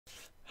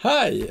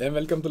Hi and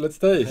welcome to Let's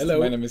Taste. Hello.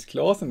 My name is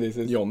Klaus and this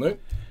is Jonny.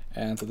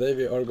 And today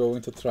we are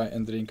going to try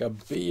and drink a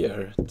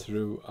beer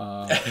through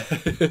a...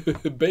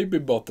 Baby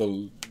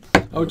bottle.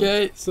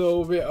 Okay,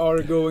 so we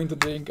are going to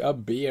drink a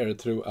beer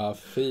through a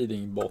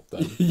feeding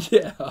bottle.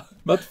 Yeah.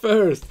 But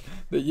first,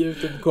 the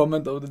YouTube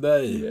comment of the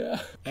day.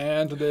 Yeah.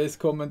 And today's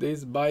comment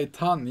is by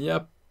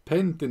Tanja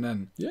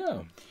Pentinen.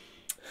 Yeah.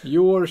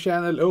 Your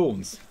channel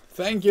owns.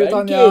 Thank you,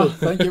 Thank Tanja. you.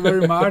 Thank you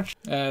very much.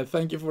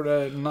 Thank you for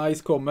the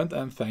nice comment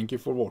and thank you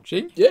for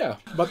watching. Yeah.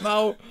 But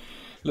now,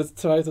 let's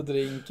try to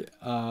drink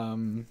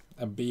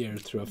a beer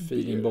through a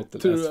feeding bottle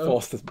Through as a-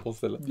 fast as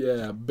possible.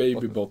 Yeah.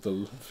 Baby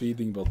bottle.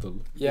 Feeding bottle.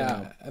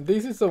 Yeah, and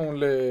this is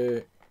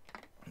only...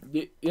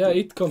 Yeah,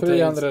 it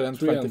contains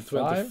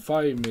 325.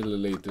 325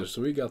 milliliters.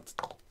 So we got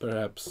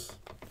perhaps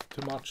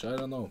too much. I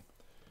don't know.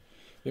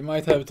 We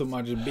might have too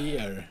much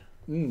beer.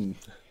 Too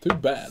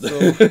bad.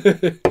 So,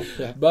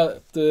 yeah.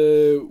 But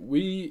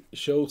we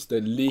chose the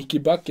Leaky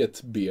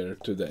Bucket beer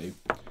today.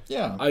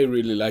 Yeah. I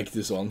really like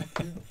this one.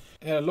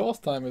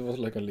 Last time it was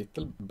like a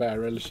little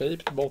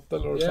barrel-shaped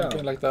bottle or Yeah.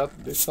 something like that.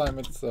 This time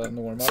it's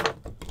normal.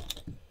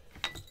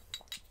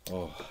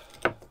 Oh.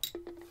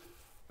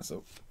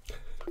 So,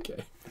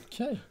 Okay.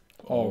 okay.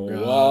 Oh,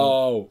 God.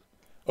 wow.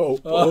 Oh.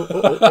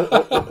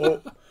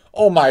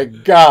 Oh my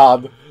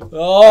God.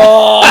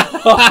 Oh.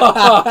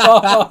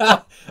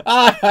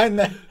 I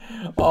know.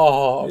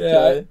 Oh,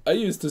 okay. Yeah, I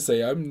used to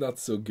say I'm not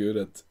so good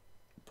at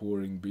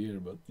pouring beer,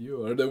 but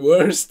you are the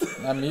worst.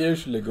 I'm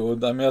usually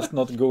good. I'm just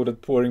not good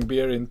at pouring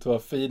beer into a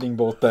feeding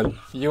bottle.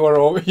 You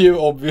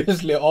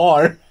obviously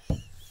are.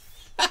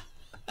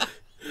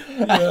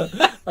 Yeah,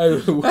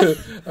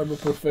 I'm a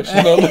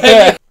professional.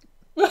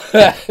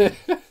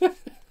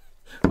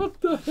 What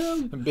the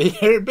hell?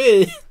 Beer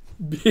B.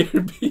 Beer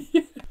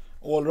beer.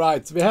 All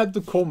right, so we had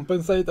to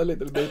compensate a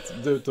little bit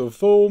due to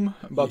foam,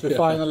 but we Yeah.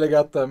 finally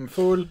got them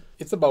full.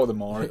 It's about the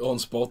mark. On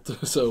spot,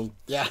 so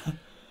Yeah.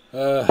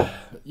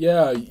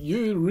 yeah,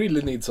 you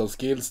really need some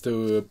skills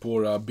to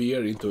pour a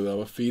beer into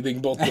a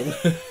feeding bottle.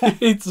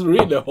 It's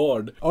really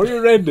hard. Are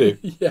you ready?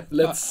 Yeah,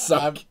 let's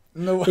suck.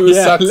 No. Who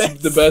sucks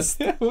let's- the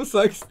best? Who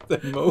sucks the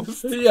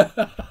most? Yeah.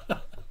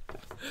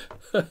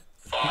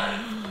 5,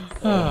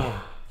 4,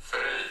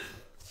 3,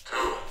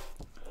 2,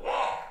 1,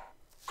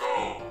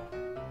 go!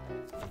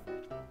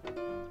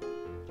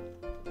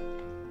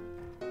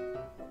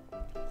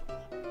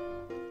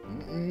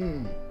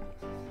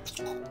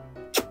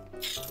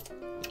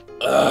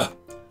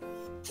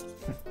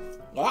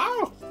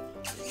 Wow.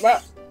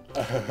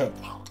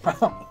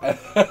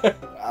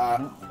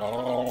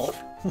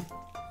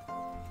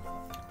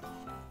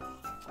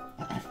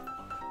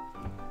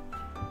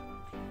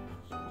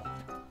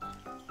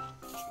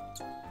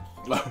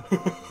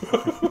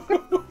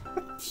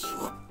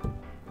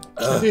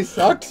 This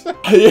sucks.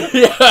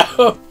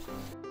 Yeah.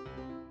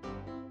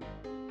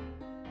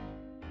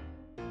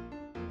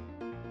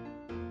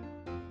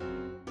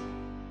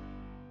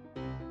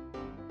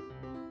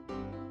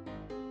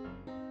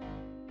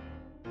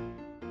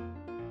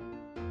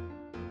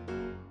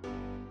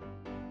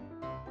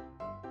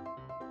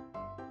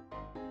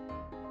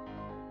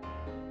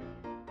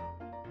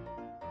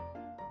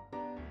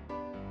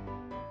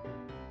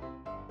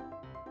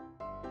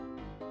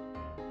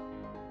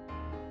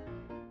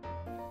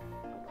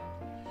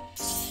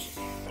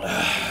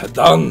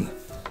 Done.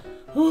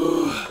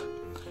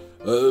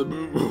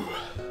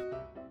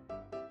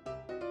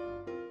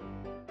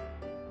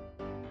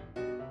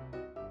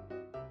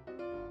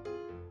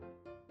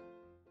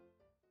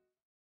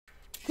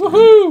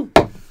 Woohoo!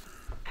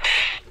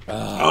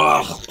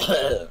 I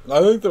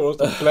think there was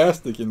some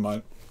plastic in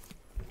mine.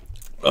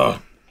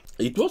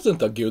 It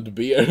wasn't a good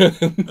beer.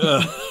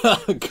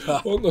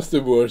 God. One of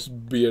the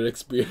worst beer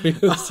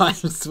experience. I'm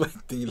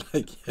sweating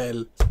like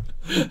hell.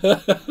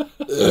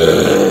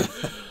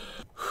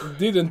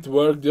 Didn't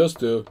work just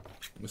to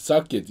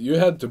suck it. You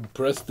had to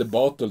press the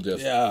bottle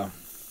just. Yeah.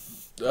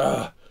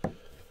 Ah.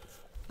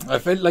 I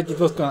felt like it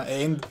was gonna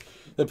end.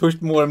 They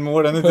pushed more and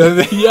more and it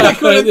Yeah, I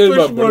couldn't it push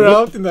was- more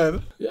out in there.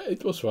 Yeah,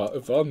 it was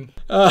fun.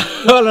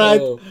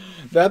 Alright, Oh,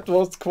 that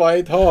was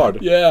quite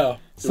hard. yeah.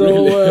 So,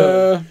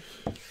 really,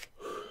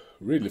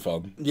 really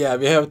fun. yeah,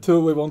 we have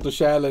two we want to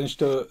challenge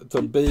to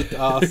beat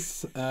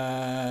us.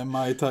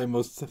 My time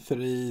was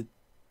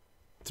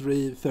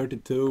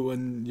 3:32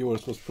 and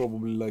yours was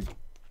probably like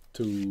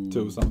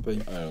two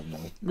something. I don't know.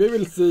 We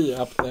will see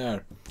up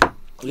there.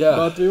 Yeah.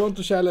 But we want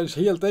to challenge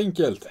helt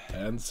enkelt.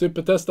 And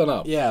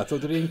supertestarna. Yeah, to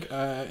drink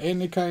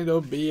any kind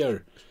of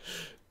beer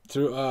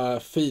through a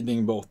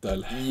feeding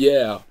bottle.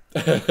 Yeah.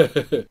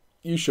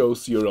 You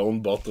chose your own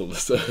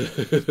bottles.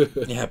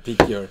 Yeah,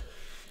 pick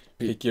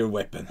your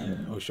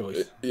weapon of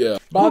choice. Yeah.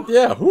 But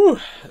yeah, whew,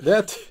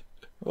 that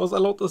was a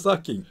lot of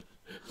sucking.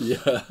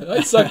 Yeah.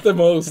 I sucked the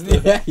most.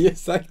 Yeah, you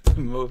sucked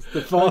the most, the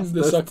I'm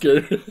the fastest.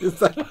 sucker. You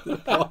sucked the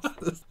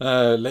fastest.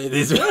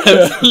 Ladies, we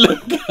have to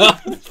look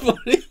out for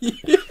you.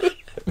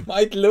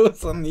 Might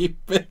lose a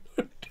nipple.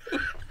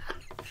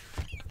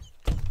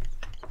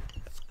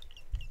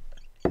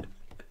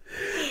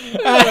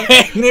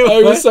 I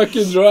Anyway. was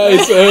sucking dry,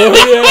 so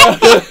yeah.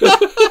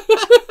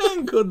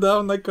 go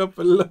down a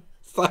couple of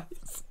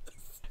sizes.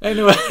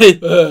 Anyway,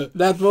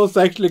 that was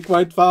actually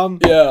quite fun.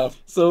 Yeah.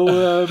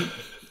 So,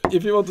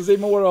 if you want to see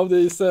more of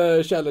these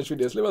challenge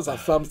videos, leave us a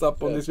thumbs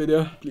up on this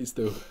video. Please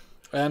do.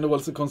 And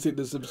also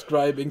consider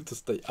subscribing to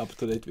stay up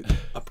to date with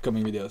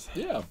upcoming videos.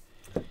 Yeah.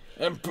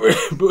 And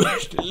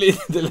push the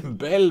little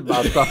bell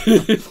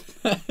button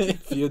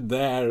if you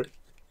dare.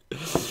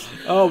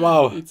 Oh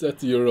wow. It's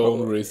at your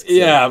own risk. So.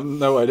 Yeah,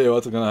 no idea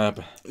what's gonna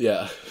happen.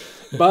 Yeah.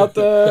 But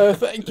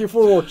thank you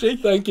for watching.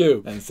 Thank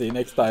you. And see you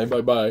next time.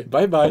 Bye bye.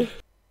 Bye bye.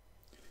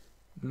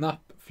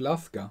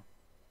 Nappflaska.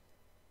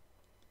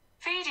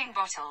 Feeding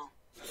bottle.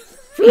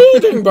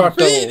 Feeding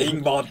bottle.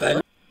 Feeding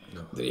bottle.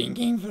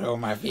 Drinking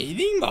from a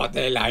feeding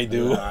bottle, I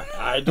do.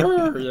 I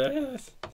do, yes.